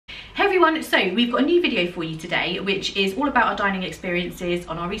everyone, so we've got a new video for you today which is all about our dining experiences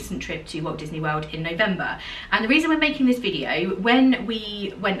on our recent trip to Walt Disney World in November. And the reason we're making this video, when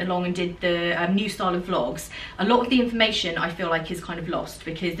we went along and did the new style of vlogs, a lot of the information I feel like is kind of lost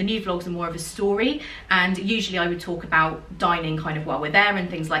because the new vlogs are more of a story, and usually I would talk about dining kind of while we're there and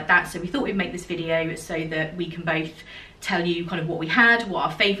things like that. So we thought we'd make this video so that we can both tell you kind of what we had, what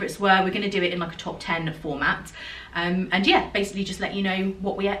our favourites were. We're going to do it in like a top 10 format. And yeah, basically just let you know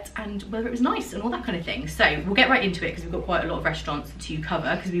what we ate and whether it was nice and all that kind of thing. So we'll get right into it because we've got quite a lot of restaurants to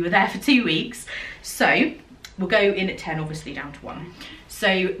cover because we were there for 2 weeks. So we'll go in at 10, obviously down to 1.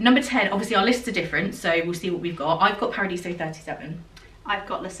 So number 10, obviously our lists are different, so we'll see what we've got. I've got Paradiso 37. I've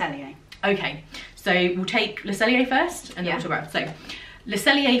got Le Cellier. Okay, so we'll take Le Cellier first and then we'll talk about it. So Le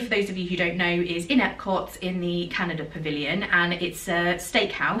Cellier, for those of you who don't know, is in Epcot in the Canada Pavilion, and it's a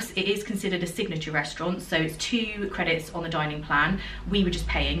steakhouse. It is considered a signature restaurant, so it's 2 credits on the dining plan. We were just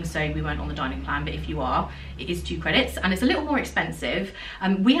paying, so we weren't on the dining plan, but if you are, it is 2 credits, and it's a little more expensive.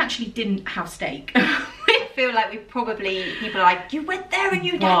 We actually didn't have steak. I feel like we probably, people are like, you went there and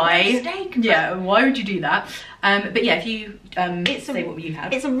you didn't have steak. But yeah, why would you do that? But yeah, if you say what you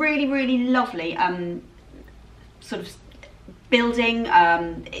had. It's a really, really lovely sort of building.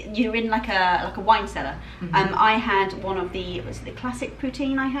 You're in like a wine cellar. I had one of was it the classic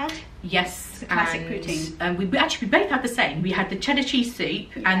poutine I had? Yes, the classic poutine. We both had the same. We had the cheddar cheese soup,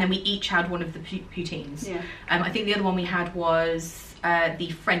 and then we each had one of the poutines. Yeah. I think the other one we had was the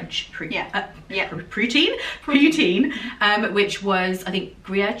French poutine, which was, I think,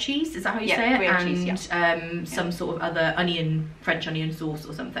 Gruyere cheese, is that how you say it? Gruyere cheese, some sort of other French onion sauce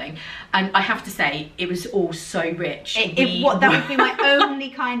or something. And I have to say, it was all so rich. That would be my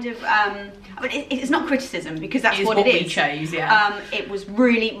only kind of, I mean, it's not criticism because that's what it is. We chose, yeah. It was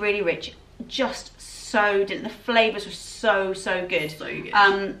really, really rich. Just so the flavours were so good. So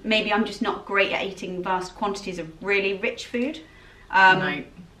good. Maybe I'm just not great at eating vast quantities of really rich food. No.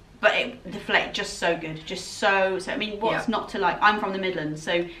 But the flavour just so good, just so. I mean, what's not to like? I'm from the Midlands,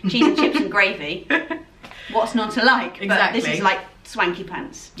 so cheese and chips and gravy. What's not to like? Exactly. But this is like swanky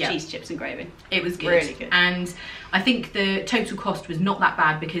pants, cheese, chips and gravy. It was good, really good. And I think the total cost was not that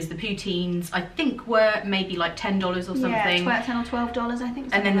bad because the poutines I think were maybe like $10 or something. Yeah, $10 or $12, I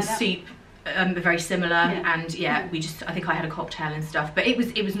think. And then the like soup. Very similar, and I think I had a cocktail and stuff, but it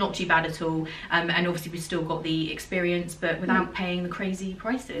was not too bad at all, and obviously we still got the experience but without paying the crazy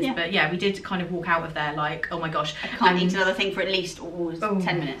prices. But yeah, we did kind of walk out of there like, oh my gosh, I can't eat another thing for at least 10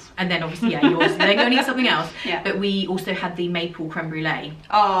 minutes, and then obviously yours then go and eat something else. But we also had the maple creme brulee,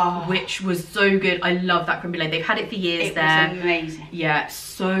 which was so good. I love that creme brulee. They've had it for years. It was amazing. Yeah,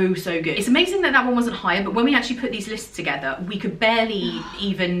 so good. It's amazing that one wasn't higher, but when we actually put these lists together, we could barely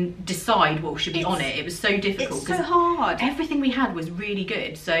even decide what should be on it. It was so difficult. It's so hard. Everything we had was really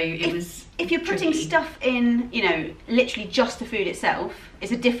good, so if you're putting stuff in, you know, literally just the food itself,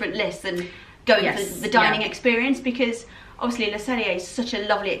 it's a different list than going for the dining experience, because obviously Le Cellier is such a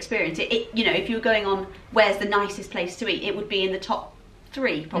lovely experience. You know, if you were going on where's the nicest place to eat, it would be in the top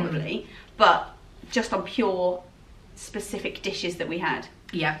 3 probably, but just on pure specific dishes that we had.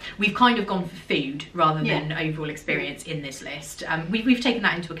 Yeah, we've kind of gone for food rather than overall experience in this list. We've taken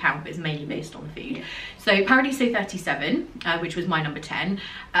that into account, but it's mainly based on food. So Paradiso 37, which was my number 10.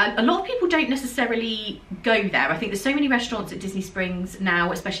 A lot of people don't necessarily go there. I think there's so many restaurants at Disney Springs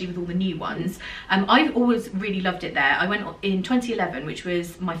now, especially with all the new ones. I've always really loved it there. I went in 2011, which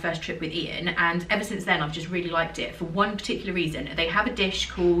was my first trip with Ian, and ever since then I've just really liked it for one particular reason. They have a dish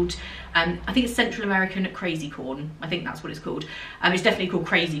called, I think it's Central American Crazy Corn. I think that's what it's called. It's definitely called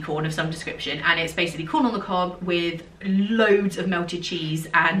Crazy Corn of some description, and it's basically corn on the cob with loads of melted cheese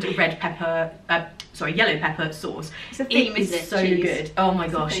and yellow pepper sauce. It's a theme, isn't it? So good. Oh my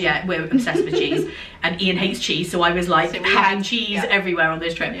gosh, yeah, we're obsessed with cheese, and Ian hates cheese, so I was like having cheese everywhere on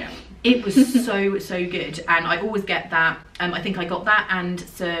this trip. It was so good, and I always get that. I think I got that and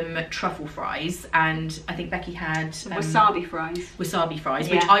some truffle fries, and I think Becky had wasabi fries. Wasabi fries,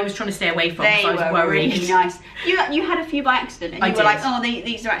 which I was trying to stay away from because I was worried. Really nice. You had a few by accident, and you were like, oh,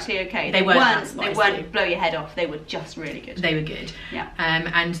 these are actually okay. They weren't blow your head off. They were just really good. They were good. Yeah.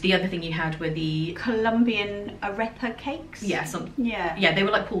 And the other thing you had were the Colombian arepa cakes. Yeah. Yeah, they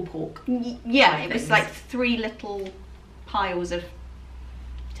were like pulled pork. Yeah, it was like 3 little piles of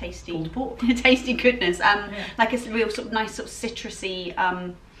tasty pulled pork. tasty goodness. Like a real sort of nice sort of citrusy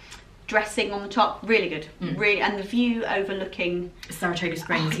dressing on the top, really good, really, and the view overlooking Saratoga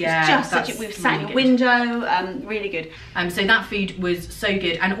Springs, we've sat in a window, really good. So that food was so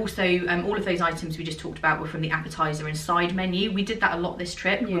good, and also all of those items we just talked about were from the appetizer and side menu. We did that a lot this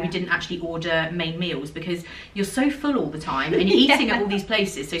trip, where we didn't actually order main meals because you're so full all the time and you're eating at all these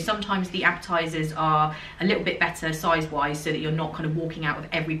places, so sometimes the appetizers are a little bit better size wise so that you're not kind of walking out of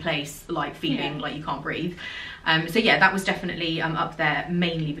every place like feeling like you can't breathe. So yeah, that was definitely up there,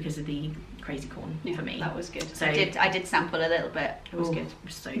 mainly because of the crazy corn for me. That was good. So I did sample a little bit. It was good. It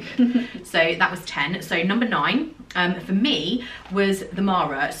was so good. So that was 10. So number 9 for me was the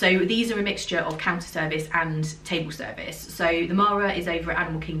Mara. So these are a mixture of counter service and table service. So the Mara is over at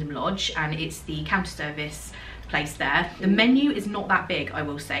Animal Kingdom Lodge, and it's the counter service place there. The menu is not that big, I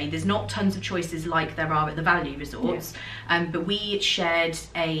will say. There's not tons of choices like there are at the value resorts, but we shared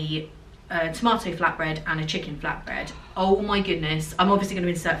a tomato flatbread and a chicken flatbread. Oh my goodness, I'm obviously going to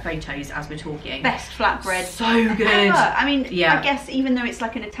insert photos as we're talking. Best flatbread so good ever. I mean, I guess even though it's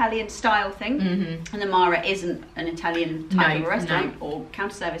like an Italian style thing, and the Mara isn't an Italian type of restaurant or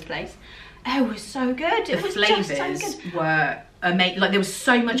counter service place, it was so good. It was just so good. Were amazing. Like there was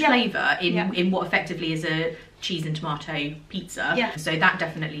so much flavour in what effectively is a cheese and tomato pizza. So that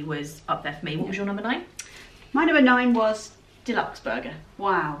definitely was up there for me. What was your number 9? My number 9 was deluxe burger.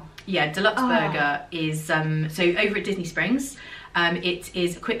 Wow. Yeah, deluxe burger is so over at Disney Springs. It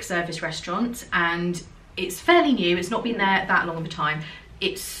is a quick service restaurant, and it's fairly new. It's not been there that long of a time.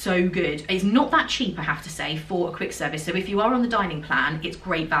 It's so good. It's not that cheap, I have to say, for a quick service. So if you are on the dining plan, it's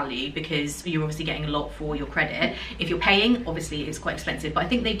great value because you're obviously getting a lot for your credit. If you're paying, obviously it's quite expensive, but I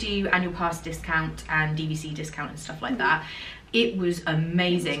think they do annual pass discount and DVC discount and stuff like that. It was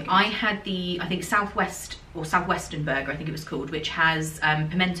amazing. I had the, I think, Southwest or Southwestern burger, I think it was called, which has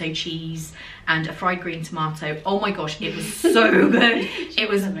pimento cheese and a fried green tomato. Oh my gosh, it was so good. It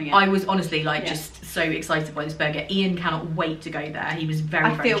was, I was honestly like just so excited by this burger. Ian cannot wait to go there. He was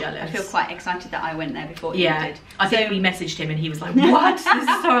very jealous. I feel quite excited that I went there before Ian did. I think we messaged him and he was like, what? This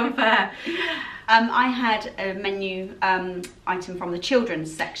is so unfair. I had a menu item from the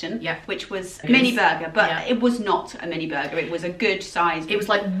children's section, which was mini burger, but it was not a mini burger. It was a good size. It was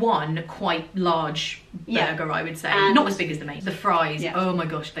like one quite large burger, I would say, and not as big as the main. The fries, oh my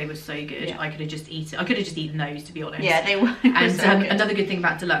gosh, they were so good. I could have just eaten those, to be honest. Yeah, they were. And so another good thing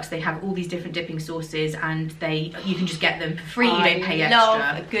about deluxe, they have all these different dipping sauces, and you can just get them for free. You don't pay extra.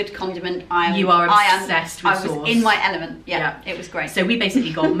 I love a good condiment. You are obsessed with sauce. I was in my element. Yeah, it was great. So we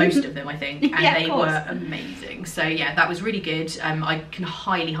basically got most of them, I think, and they were amazing. So yeah, that was really good. I can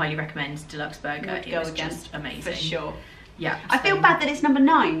highly recommend deluxe burger. It was just amazing for sure. Yeah, I feel bad that it's number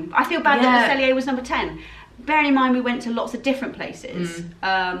 9. I feel bad that Le Cellier was number 10. Bearing in mind we went to lots of different places.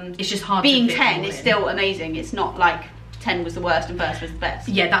 It's just hard. Being 10 is still amazing. It's not like 10 was the worst and first was the best.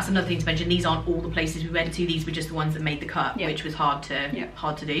 Yeah, that's another thing to mention. These aren't all the places we went to. These were just the ones that made the cut, which was hard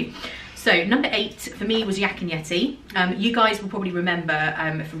to do. So number 8 for me was Yak and Yeti. You guys will probably remember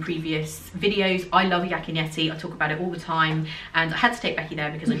from previous videos, I love Yak and Yeti. I talk about it all the time, and I had to take Becky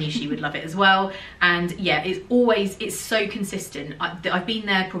there because I knew she would love it as well. And yeah, it's so consistent. I've been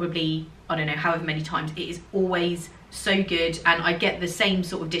there probably, I don't know, however many times. It is always so good, and I get the same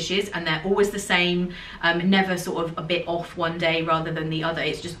sort of dishes and they're always the same, never sort of a bit off one day rather than the other.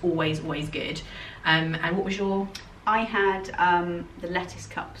 It's just always good. And what was your... I had the lettuce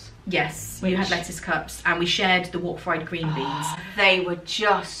cups. Yes, you had lettuce cups, and we shared the wok fried green beans. They were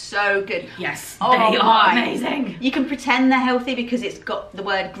just so good. Yes, they are amazing. You can pretend they're healthy because it's got the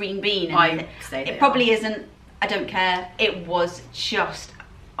word green bean. I say it probably isn't. I don't care. It was just...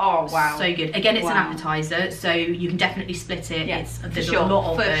 Oh wow, so good. Again, it's an appetizer, so you can definitely split it. There's a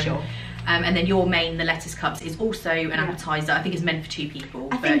lot of them. And then your main, the lettuce cups, is also an appetizer. I think it's meant for 2 people,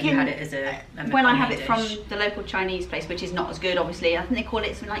 but you had it as a when I have it from the local Chinese place, which is not as good, obviously. I think they call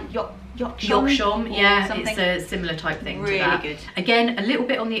it something like yok shom. Yeah, something. It's a similar type thing to that. Really good. Again, a little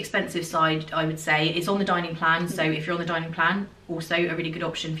bit on the expensive side, I would say. It's on the dining plan, so if you're on the dining plan, also a really good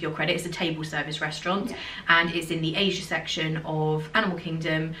option for your credit. It's a table service restaurant, and it's in the Asia section of Animal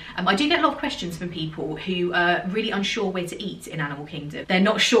Kingdom. I do get a lot of questions from people who are really unsure where to eat in Animal Kingdom. They're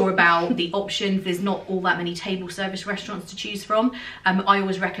not sure about the options. There's not all that many table service restaurants to choose from. I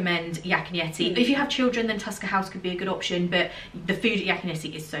always recommend Yak and Yeti. If you have children, then Tusker House could be a good option, but the food at Yak and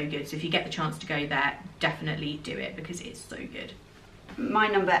Yeti is so good. So if you get the chance to go there, definitely do it because it's so good. My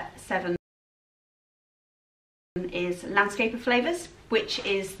number 7 is Landscape of Flavors, which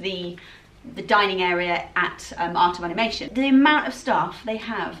is the the dining area at Art of Animation. The amount of stuff they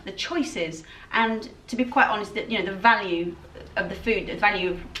have, the choices, and to be quite honest, that, you know, the value of the food, the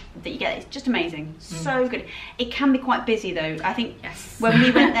value that you get, it's just amazing. So good. It can be quite busy though. I think when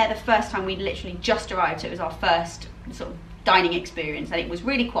we went there the first time, we literally just arrived, so it was our first sort of dining experience, and it was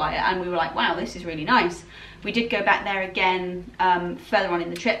really quiet, and we were like, wow, this is really nice. We did go back there again further on in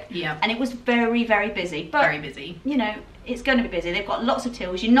the trip, and it was very, very busy. But very busy. You know, it's going to be busy. They've got lots of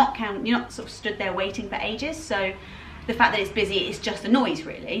tills. You're not sort of stood there waiting for ages. So the fact that it's busy is just a noise,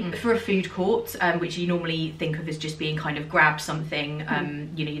 really. For a food court, which you normally think of as just being kind of grab something,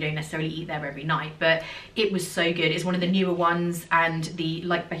 you know, you don't necessarily eat there every night, but it was so good. It's one of the newer ones, and the,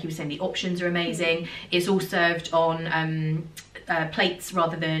 like Becky was saying, the options are amazing. It's all served on plates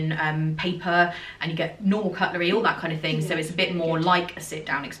rather than paper, and you get normal cutlery, all that kind of thing. So it's a bit more like a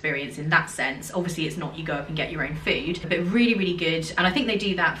sit-down experience in that sense. Obviously it's not you go up and get your own food, but really, really good. And I think they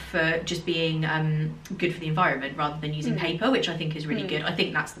do that for just being good for the environment rather than using paper, which I think is really good. I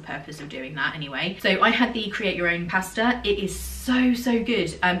think that's the purpose of doing that anyway. So I had the create your own pasta. It is so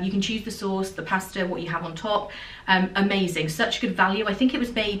good. You can choose the sauce, the pasta, what you have on top. Amazing, such good value. I think it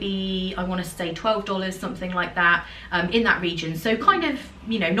was maybe, I want to say $12, something like that, in that region. So kind of,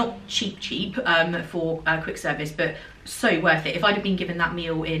 you know, not cheap for quick service, but so worth it. If I'd have been given that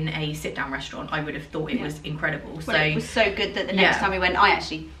meal in a sit-down restaurant, I would have thought it was incredible. Well, so it was so good that the next time we went, I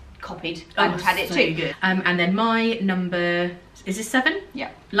actually copied and had it too. Good. And then my number, is this 7?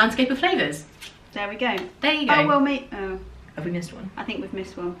 Yeah. Landscape of Flavours. There we go. There you go. Oh, well, mate. Oh. Have we missed one? I think we've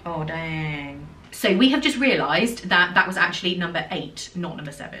missed one. Oh, dang. So we have just realised that that was actually number 8, not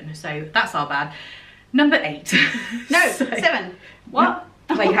number 7. So that's our bad. Number 8. No, 7. What?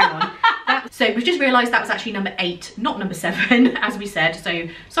 Wait, hang on. So we've just realised that was actually number 8, not number 7, as we said. So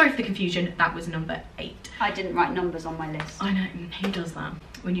sorry for the confusion. That was number 8. I didn't write numbers on my list. I know. Who does that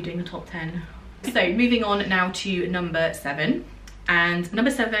when you're doing the top 10? So moving on now to number 7. And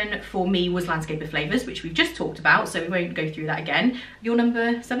number 7 for me was Landscape of Flavours, which we've just talked about, so we won't go through that again. Your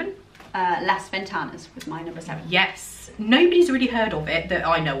number 7? Las Ventanas was my number 7. Yes, nobody's really heard of it that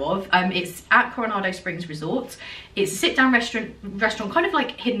I know of. It's at Coronado Springs Resort. It's a sit-down restaurant, kind of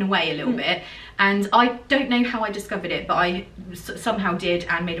like hidden away a little bit. And I don't know how I discovered it, but I somehow did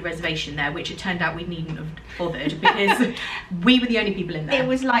and made a reservation there, which it turned out we needn't have bothered because we were the only people in there. It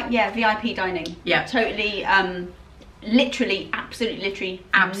was like, yeah, VIP dining. Yeah. Totally, absolutely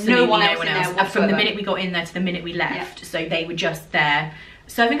no one else in there whatsoever. From the minute we got in there to the minute we left. So they were just there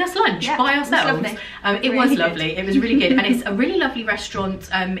serving us lunch by ourselves. It was lovely. It was really good. And it's a really lovely restaurant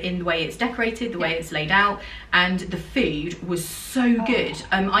in the way it's decorated, the way it's laid out, and the food was so good.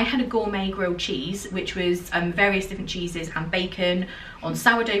 I had a gourmet grilled cheese, which was various different cheeses and bacon on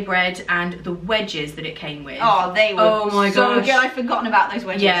sourdough bread, and the wedges that it came with. Oh, they were so good. I'd forgotten about those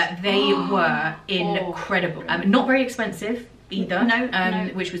wedges. Yeah, they were incredible. Not very expensive either, no.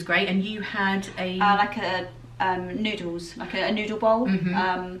 Which was great. And you had a... like a... noodles, like a noodle bowl.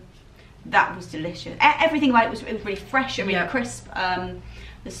 That was delicious. Everything about it was really fresh and really crisp.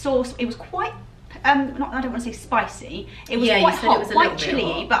 The sauce, it was quite I don't want to say spicy. It was quite hot, quite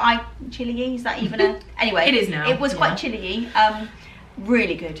chilly. But chilly, is that even a... Anyway, it is now. It was quite chilly.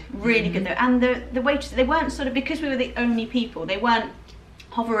 Really good though. And the waitresses, they weren't sort of, because we were the only people, they weren't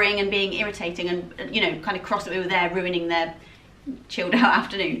hovering and being irritating and, you know, kind of cross that we were there ruining their chilled out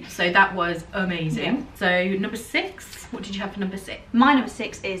afternoon. So that was amazing. So number 6, what did you have for number 6? My number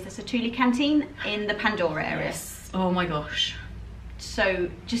 6 is the Satuli Canteen in the Pandora area. Yes. Oh my gosh. So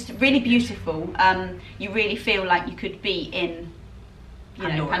just really beautiful. You really feel like you could be in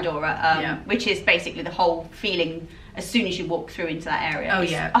Pandora, which is basically the whole feeling as soon as you walk through into that area.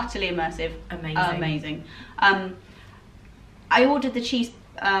 It's utterly immersive. Amazing. I ordered the cheese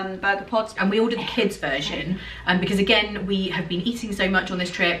burger pods, and we ordered the kids version because again we have been eating so much on this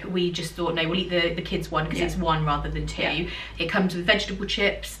trip, we just thought, no, we'll eat the kids one because it's 1 rather than 2. It comes with vegetable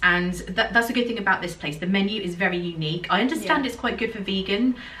chips, and that's a good thing about this place. The menu is very unique. I understand it's quite good for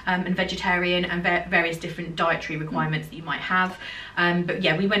vegan and vegetarian and various different dietary requirements that you might have, but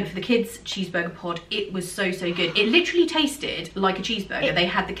yeah, we went for the kids cheeseburger pod. It was so good. It literally tasted like a cheeseburger. They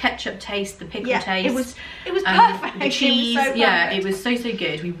had the ketchup taste, the pickle taste. It was perfect. The cheese, it was so perfect. It was so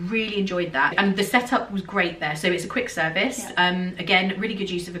good. We really enjoyed that, and the setup was great there. So it's a quick service. Again, really good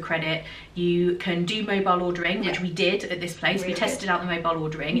use of a credit. You can do mobile ordering, which we did at this place. We tested out the mobile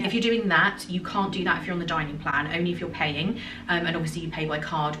ordering. If you're doing that, you can't do that if you're on the dining plan, only if you're paying, and obviously you pay by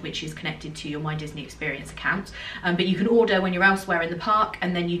card, which is connected to your My Disney Experience account, but you can order when you're elsewhere in the park,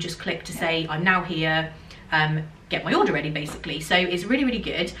 and then you just click to say, I'm now here, get my order ready basically. So it's really, really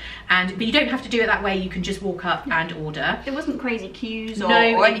good. But you don't have to do it that way. You can just walk up and order. There wasn't crazy queues or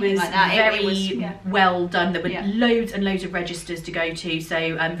no, anything like that. Very well done. There were loads and loads of registers to go to,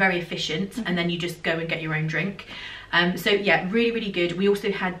 so very efficient. And then you just go and get your own drink. So yeah, really, really good. We also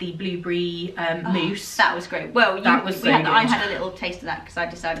had the blueberry mousse. That was great. Well, that was so good. I had a little taste of that because I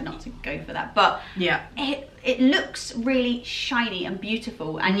decided not to go for that. But yeah, it looks really shiny and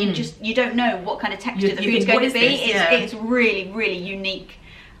beautiful, and you don't know what kind of texture the food's going to be. It's really, really unique.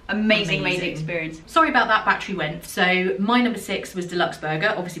 Amazing experience. Sorry about that, battery went. So my number 6 was deluxe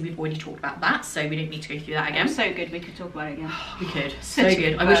burger. Obviously we've already talked about that, so we don't need to go through that again. So good, we could talk about it again. We could. So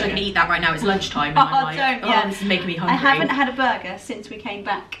good. I wish I could eat that right now. It's lunchtime and I'm like, this is making me hungry. I haven't had a burger since we came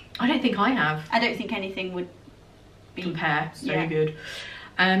back. I don't think I have. I don't think anything would compare. So good.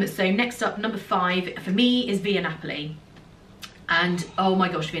 So next up, number 5 for me is Via Napoli. And oh my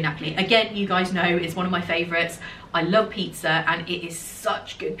gosh, Via Napoli. Again, you guys know it's one of my favourites. I love pizza and it is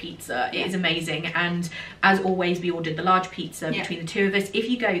such good pizza. It is amazing. And as always, we ordered the large pizza between the two of us. If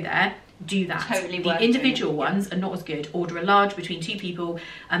you go there, do that. Totally the individual ones are not as good. Order a large between 2 people.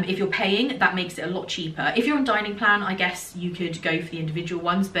 If you're paying, that makes it a lot cheaper. If you're on dining plan, I guess you could go for the individual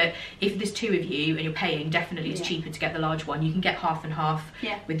ones, but if there's 2 of you and you're paying, definitely it's cheaper to get the large one. You can get half and half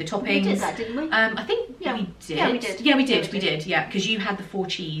with the toppings. We did that, didn't we? I think we did. Yeah, we did. Yeah, we did. Yeah, because you had the 4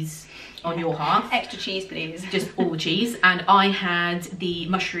 cheese on your half. Extra cheese, please. Just all the cheese. And I had the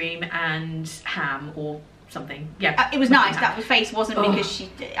mushroom and ham or something. Yeah. It was nice. That face wasn't because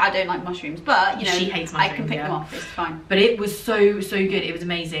I don't like mushrooms, but you know, she hates mushrooms. I can pick them off. It's fine. But it was so good. It was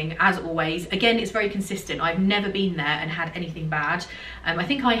amazing as always. Again, it's very consistent. I've never been there and had anything bad. I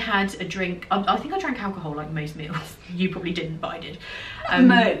think I had a drink. I think I drank alcohol like most meals. You probably didn't, but I did.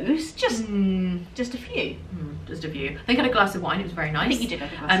 Most, just a few. Just a few. I think I had a glass of wine. It was very nice. I think you did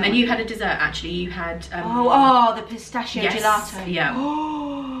have a glass of wine. And you had a dessert actually. You had the pistachio gelato. Yeah.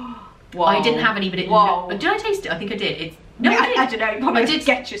 Whoa. I didn't have any, but did I taste it? I think I did. I don't know. Probably I did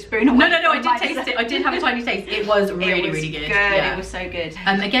get your spoon. No, I did taste it. I did have a tiny taste. It was really good. Yeah. It was so good.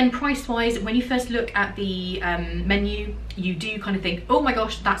 Again, price-wise, when you first look at the menu, you do kind of think, oh my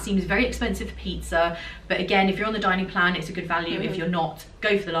gosh, that seems very expensive for pizza. But again, if you're on the dining plan, it's a good value. If you're not,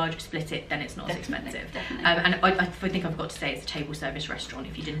 go for the large, split it, then it's not as expensive. Definitely. And I think I've got to say it's a table service restaurant.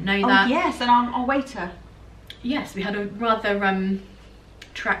 If you didn't know that. Oh yes, and our waiter. Yes, we had a rather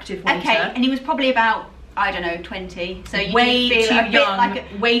attractive waiter. Okay, and he was probably about, I don't know, 20. So you way feel too a bit young. like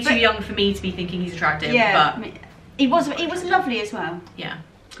Way too young for me to be thinking he's attractive. Yeah, but he was lovely as well. Yeah.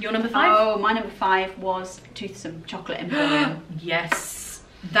 Your number 5? Oh, my number 5 was Toothsome Chocolate Emporium. Yes,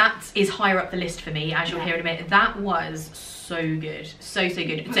 that is higher up the list for me, as you'll hear in a minute. That was so good, so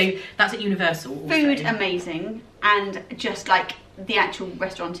good. So that's at Universal. Also. Food amazing, and just like the actual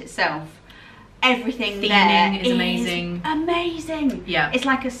restaurant itself. Everything there is amazing. Amazing. Yeah. It's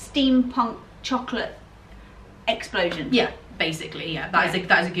like a steampunk chocolate explosion. Yeah, basically, yeah. That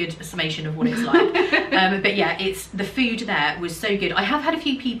is a good summation of what it's like. But yeah, the food there was so good. I have had a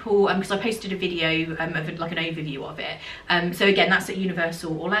few people, because I posted a video of like an overview of it. So again, that's at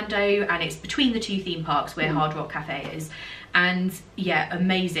Universal Orlando, and it's between the 2 theme parks where Hard Rock Cafe is. And yeah,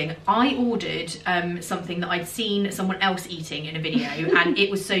 amazing. I ordered something that I'd seen someone else eating in a video, and it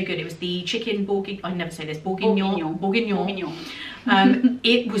was so good. It was the chicken bourguignon. I never say this. Bourguignon.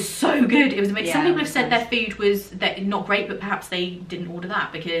 It was so good. It was amazing. Some people have said their food was not great, but perhaps they didn't order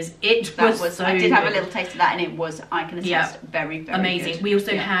that because it was so I did good. have a little taste of that, and it was, I can attest, very amazing. Good. We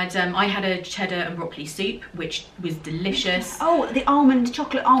also had I had a cheddar and broccoli soup, which was delicious. Oh, the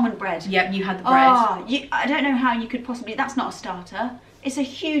chocolate almond bread. Yep, you had the bread. Oh, I don't know how you could possibly. That's not a starter. It's a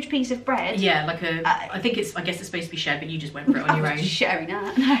huge piece of bread. Yeah, like I guess it's supposed to be shared, but you just went for it on your own. Sharing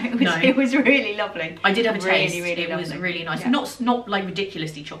that. No, it was really lovely. I did have a taste. Really it was really nice. Yeah. Not like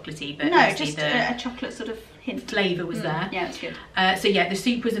ridiculously chocolatey, but no, just a chocolate sort of hint. Flavour was there. Yeah, it's good. So yeah, the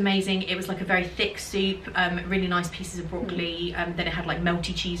soup was amazing. It was like a very thick soup, really nice pieces of broccoli. Then it had like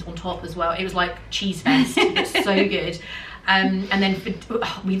melty cheese on top as well. It was like cheese fest. It was so good. And then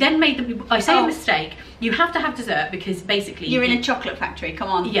we then made a mistake. You have to have dessert because basically you're in a chocolate factory. Come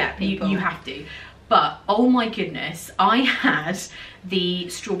on, yeah, you have to. But oh my goodness, I had the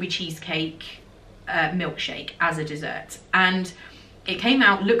strawberry cheesecake milkshake as a dessert, and it came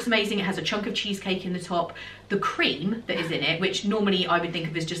out, looks amazing. It has a chunk of cheesecake in the top. The cream that is in it, which normally I would think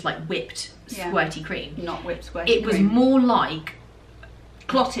of as just like whipped squirty cream, not whipped squirty. It was more like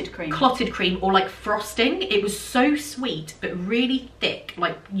clotted cream or like frosting. It was so sweet but really thick,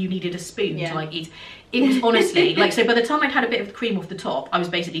 like you needed a spoon to like eat. It was honestly like, so by the time I'd had a bit of the cream off the top, I was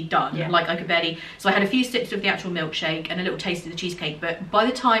basically done. Like I could barely, so I had a few sips of the actual milkshake and a little taste of the cheesecake, but by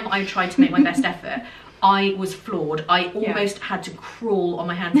the time I tried to make my best effort, I was floored. I almost had to crawl on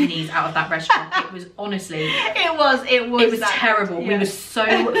my hands and knees out of that restaurant. It was honestly... It was terrible. Yeah. We were so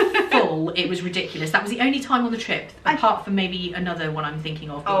full, it was ridiculous. That was the only time on the trip, apart from maybe another one I'm thinking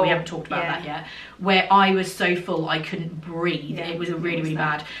of, but we haven't talked about that yet, where I was so full I couldn't breathe. It was really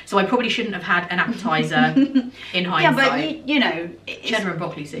bad. So I probably shouldn't have had an appetizer in hindsight. Yeah, but you know... Cheddar and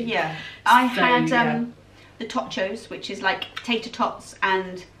broccoli soup. Yeah. I had the tachos, which is like tater tots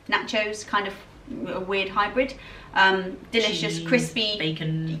and nachos, kind of a weird hybrid. Delicious, cheese, crispy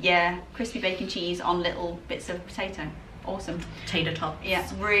bacon. Yeah, crispy bacon cheese on little bits of potato. Awesome. Tater tots. Yeah,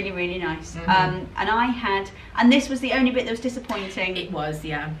 it's really, really nice. And I had, and this was the only bit that was disappointing. It was,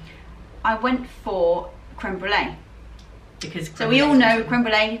 yeah. I went for creme brulee. Because so we all know creme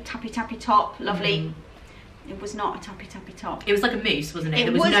brulee, tappy top, lovely. It was not a tappy top. It was like a mousse, wasn't it?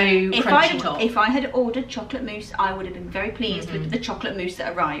 There was no crunchy top. If I had ordered chocolate mousse, I would have been very pleased with the chocolate mousse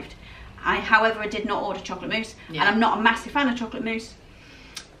that arrived. However, I did not order chocolate mousse, and I'm not a massive fan of chocolate mousse.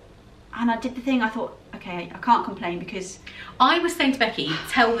 And I did the thing, I thought, okay, I can't complain because... I was saying to Becky,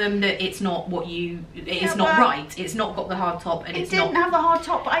 tell them that it's not what you... It's not right. It's not got the hard top, and it's not... It didn't have the hard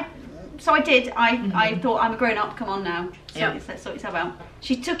top, but so I did. I thought, I'm a grown-up, come on now. Let's sort yourself out.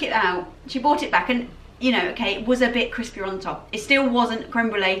 She took it out, she brought it back, and... You know, okay, it was a bit crispier on the top. It still wasn't creme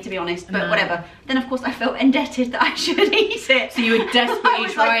brulee, to be honest, but whatever. Then, of course, I felt indebted that I should eat it. So you were desperately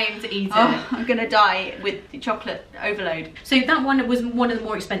trying to eat it. I'm going to die with chocolate overload. So that one was one of the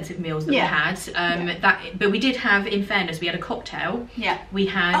more expensive meals that we had. But we did have, in fairness, we had a cocktail. Yeah. We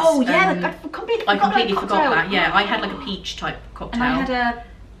had... Oh, yeah, I completely forgot that. Yeah, I had like a peach type cocktail. And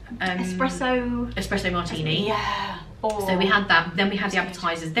I had a espresso martini. Yeah. Oh, so we had that, then we had the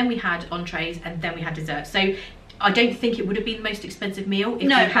appetizers, then we had entrees, and then we had dessert. So I don't think it would have been the most expensive meal if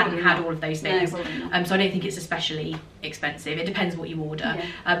we hadn't had all of those things. So I don't think it's especially expensive. It depends what you order.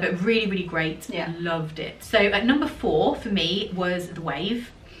 But really, really great. Loved it. So at number 4 for me was the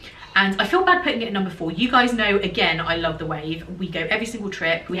Wave. And I feel bad putting it at number 4. You guys know, again, I love the Wave. We go every single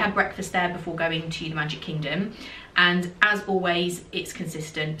trip. We had breakfast there before going to the Magic Kingdom. And as always, it's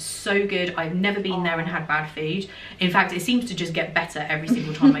consistent. So good. I've never been there and had bad food. In fact, it seems to just get better every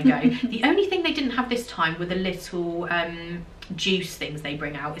single time I go. The only thing they didn't have this time were the little juice things they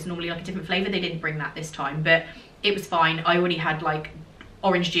bring out. It's normally like a different flavour. They didn't bring that this time, but it was fine. I already had like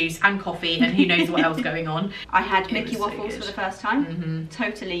orange juice and coffee and who knows what else going on. I had Mickey waffles for the first time.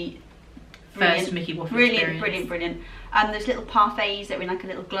 Totally brilliant. First Mickey waffle experience. Brilliant. Those little parfaits that were in like a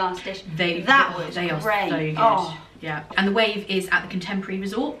little glass dish. They are great. So good. Yeah. And the Wave is at the Contemporary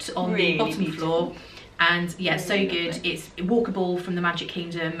Resort on the bottom floor. And yeah, so good. It's walkable from the Magic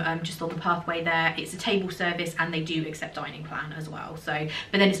Kingdom, just on the pathway there. It's a table service and they do accept dining plan as well. So,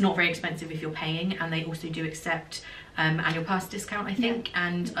 but then it's not very expensive if you're paying, and they also do accept annual pass discount, I think,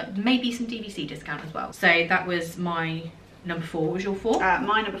 and maybe some DVC discount as well. So that was my number 4. What was your 4?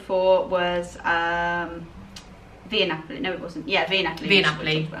 My number 4 was Via Napoli. No, it wasn't. Yeah, Via Napoli. Via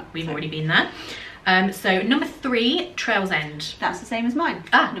Napoli. We've already been there. So number 3, Trails End. That's the same as mine.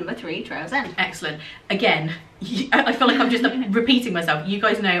 Number 3, Trails End. Excellent. Again, I feel like I'm just repeating myself. You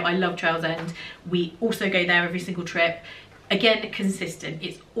guys know I love Trails End. We also go there every single trip. Again, consistent.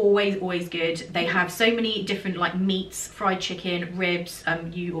 It's always good. They have so many different like meats, fried chicken, ribs.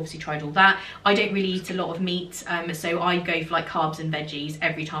 You obviously tried all that. I don't really eat a lot of meat, so I go for like carbs and veggies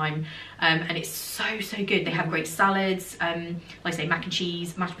every time. And it's so good. They have great salads, like I say, mac and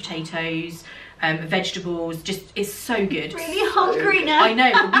cheese, mashed potatoes, vegetables. Just, it's so good. Really hungry now. I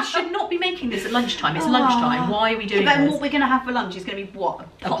know. We should not be making this at lunchtime. It's lunchtime. Why are we doing this? But what we're going to have for lunch is going to be what?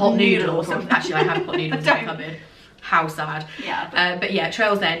 A pot noodle or something. Actually, I have pot noodles in the cupboard. How sad. Yeah. But yeah,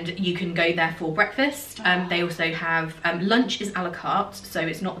 Trails End, you can go there for breakfast. They also have lunch is a la carte, so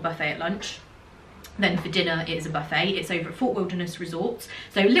it's not the buffet at lunch. Then for dinner it is a buffet. It's over at Fort Wilderness Resort,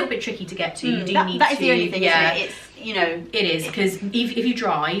 so a little bit tricky to get to. You do need that is the only thing, isn't it? It's, you know, it is, because if you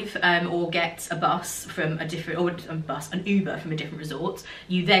drive or get a bus from a different, or an Uber from a different resort,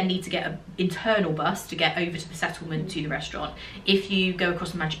 you then need to get an internal bus to get over to the settlement to the restaurant. If you go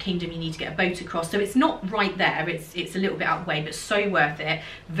across the Magic Kingdom, you need to get a boat across, so it's not right there. It's a little bit out of the way, but so worth it.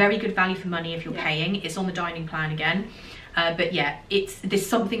 Very good value for money if you're paying. It's on the dining plan again. But yeah, there's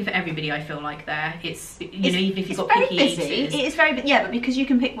something for everybody, I feel like there. It's you know, even if you've got picky eaters. It's very busy, but because you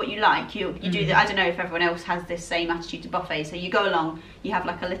can pick what you like, you do that. I don't know if everyone else has this same attitude to buffets. So you go along, you have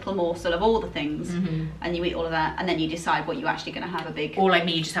like a little morsel of all the things, and you eat all of that, and then you decide what you're actually going to have a big. Or like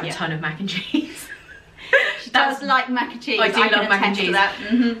me, you just have a ton of mac and cheese. Does like mac and cheese. I do love mac and cheese.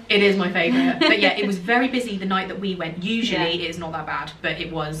 It is my favourite. But yeah, it was very busy the night that we went. Usually it's not that bad, but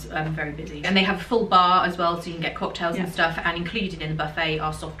it was very busy. And they have a full bar as well, so you can get cocktails and stuff, and included in the buffet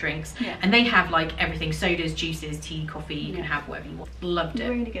are soft drinks. And they have like everything, sodas, juices, tea, coffee, you can have whatever you want. Loved it.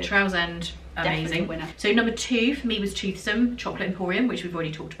 Really good. Trails End, amazing. Winner. So number 2 for me was Toothsome Chocolate Emporium, which we've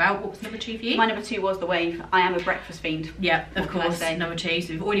already talked about. What was number 2 for you? My number 2 was The Wave. I am a breakfast fiend. Yeah, of course, number 2,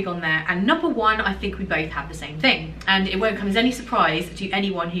 so we've already gone there. And number 1, I think we both have the same thing. And it won't come as any surprise to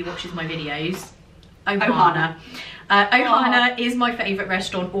anyone who watches my videos. Ohana. Ohana is my favourite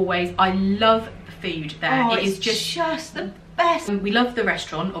restaurant always. I love the food there. It is just the best. We love the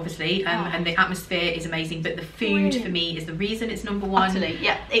restaurant, obviously, and the atmosphere is amazing, but the food for me is the reason it's number 1. Utterly,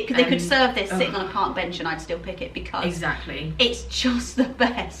 yeah. They could serve this sitting on a park bench and I'd still pick it because it's just the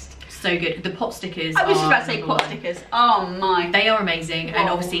best. So good. The pot stickers. I was just about to say pot stickers. Oh my! They are amazing, and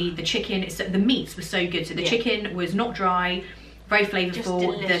obviously the chicken. The meats were so good. So the chicken was not dry, very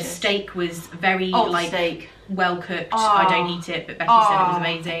flavourful. The steak was very well cooked. I don't eat it, but Becky said it was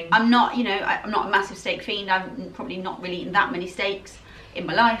amazing. I'm not, I'm not a massive steak fiend. I've probably not really eaten that many steaks in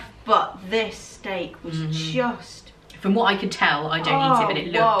my life, but this steak was just. From what I could tell, I don't eat it, but it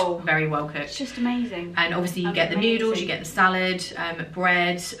looked very well cooked. It's just amazing. And obviously you get the noodles, you get the salad,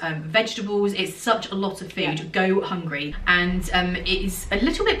 bread, vegetables. It's such a lot of food. Go hungry. And it is a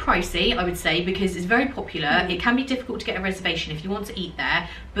little bit pricey, I would say, because it's very popular. It can be difficult to get a reservation if you want to eat there.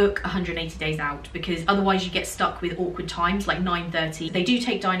 Book 180 days out, because otherwise you get stuck with awkward times like 9:30. They do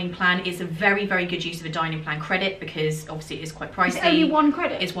take dining plan. It's a very, very good use of a dining plan credit, because obviously it is quite pricey. Is it only 1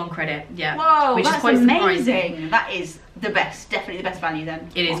 credit? It's 1 credit, yeah. Whoa, which that's is quite amazing. surprising. That is the best, definitely the best value then.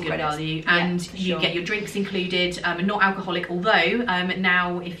 It is good value, and you get your drinks included, not alcoholic, although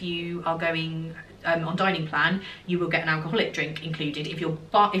now if you are going on dining plan, you will get an alcoholic drink included. If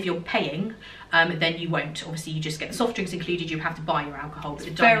you're paying, then you won't. Obviously you just get the soft drinks included, you have to buy your alcohol. But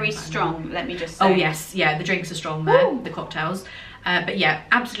very strong, let me just say. Oh yes, yeah, the drinks are strong there, the cocktails. But yeah,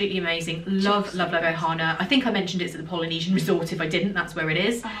 absolutely amazing. Love Ohana. I think I mentioned it's at the Polynesian Resort. If I didn't, that's where it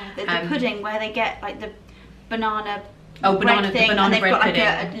is. The pudding, where they get like the banana banana thing, banana and they've bread got like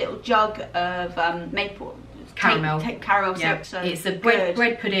pudding. a little jug of maple caramel syrup. So it's a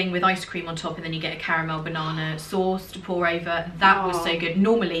bread pudding with ice cream on top, and then you get a caramel banana sauce to pour over. That was so good.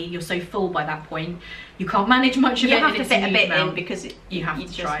 Normally you're so full by that point you can't manage much of it. You have to fit a bit in because you have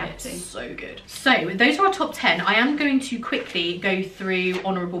to try it. It's so good. So those are our top 10. I am going to quickly go through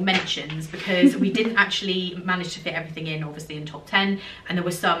honourable mentions, because we didn't actually manage to fit everything in, obviously, in top 10, and there were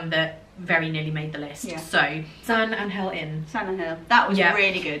some that very nearly made the list. So San Angel Inn. San Angel. That was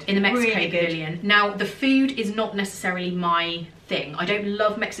really good. In the Mexico Pavilion. Now the food is not necessarily my thing. I don't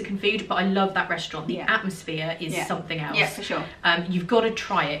love Mexican food, but I love that restaurant. The atmosphere is something else. Yeah, for sure. You've got to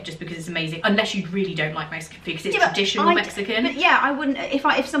try it just because it's amazing. Unless you really don't like Mexican food, because it's traditional Mexican. But yeah, I wouldn't.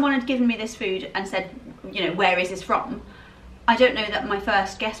 If someone had given me this food and said, where is this from? I don't know that my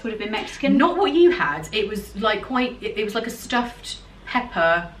first guess would have been Mexican. Not what you had. It was like it was like a stuffed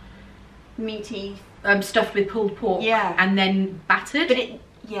pepper, meaty, stuffed with pulled pork, and then battered. But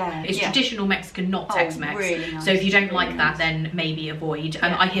it's traditional Mexican, not Tex-Mex. Really nice. So if you don't like that, then maybe avoid.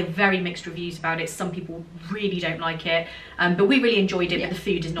 I hear very mixed reviews about it. Some people really don't like it, but we really enjoyed it. But the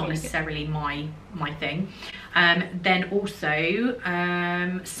food is not necessarily my thing. Then also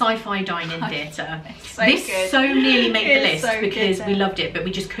Sci-Fi Dine-In Theatre. This so nearly made the list because we loved it, but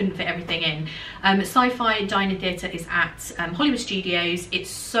we just couldn't fit everything in. Sci-Fi Dine-In Theatre is at Hollywood Studios. It's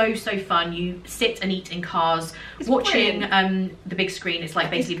so fun. You sit and eat in cars, watching the big screen. It's like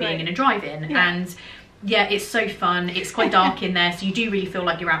basically being in a drive-in, and yeah, it's so fun. It's quite dark in there, so you do really feel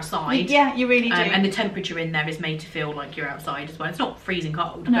like you're outside. Yeah, you really do. And the temperature in there is made to feel like you're outside as well. It's not freezing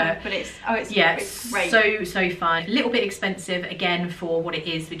cold, but it's great. So fun. A little bit expensive again for what it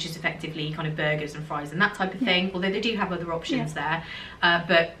is, which is effectively kind of burgers and fries and that type of thing. Although they do have other options there,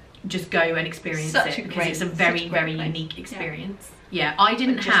 but just go and experience it, because it's a very unique experience. Yeah, I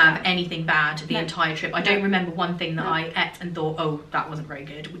didn't have anything bad the entire trip. I don't remember one thing that I ate and thought, oh, that wasn't very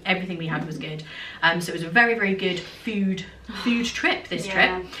good. Everything we had was good. So it was a very good food trip, this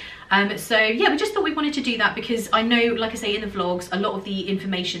trip. So yeah, we just thought we wanted to do that because I know, like I say, in the vlogs, a lot of the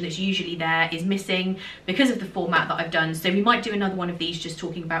information that's usually there is missing because of the format that I've done. So we might do another one of these just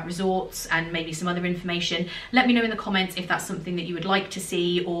talking about resorts and maybe some other information. Let me know in the comments if that's something that you would like to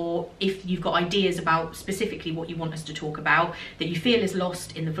see, or if you've got ideas about specifically what you want us to talk about that you feel is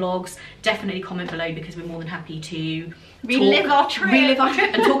lost in the vlogs. Definitely comment below, because we're more than happy to relive our trip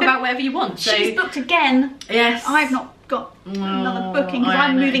and talk about whatever you want. So she's booked again. Yes. I've not got another booking because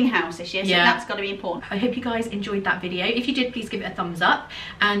I'm moving house this year, so that's got to be important. I hope you guys enjoyed that video. If you did, please give it a thumbs up,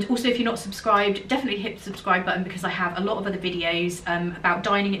 and also if you're not subscribed, definitely hit the subscribe button, because I have a lot of other videos about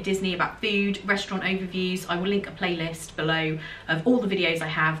dining at Disney, about food, restaurant overviews. I will link a playlist below of all the videos I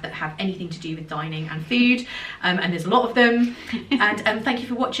have that have anything to do with dining and food, and there's a lot of them. And thank you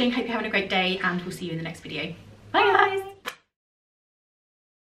for watching. Hope you're having a great day, and we'll see you in the next video. Bye guys.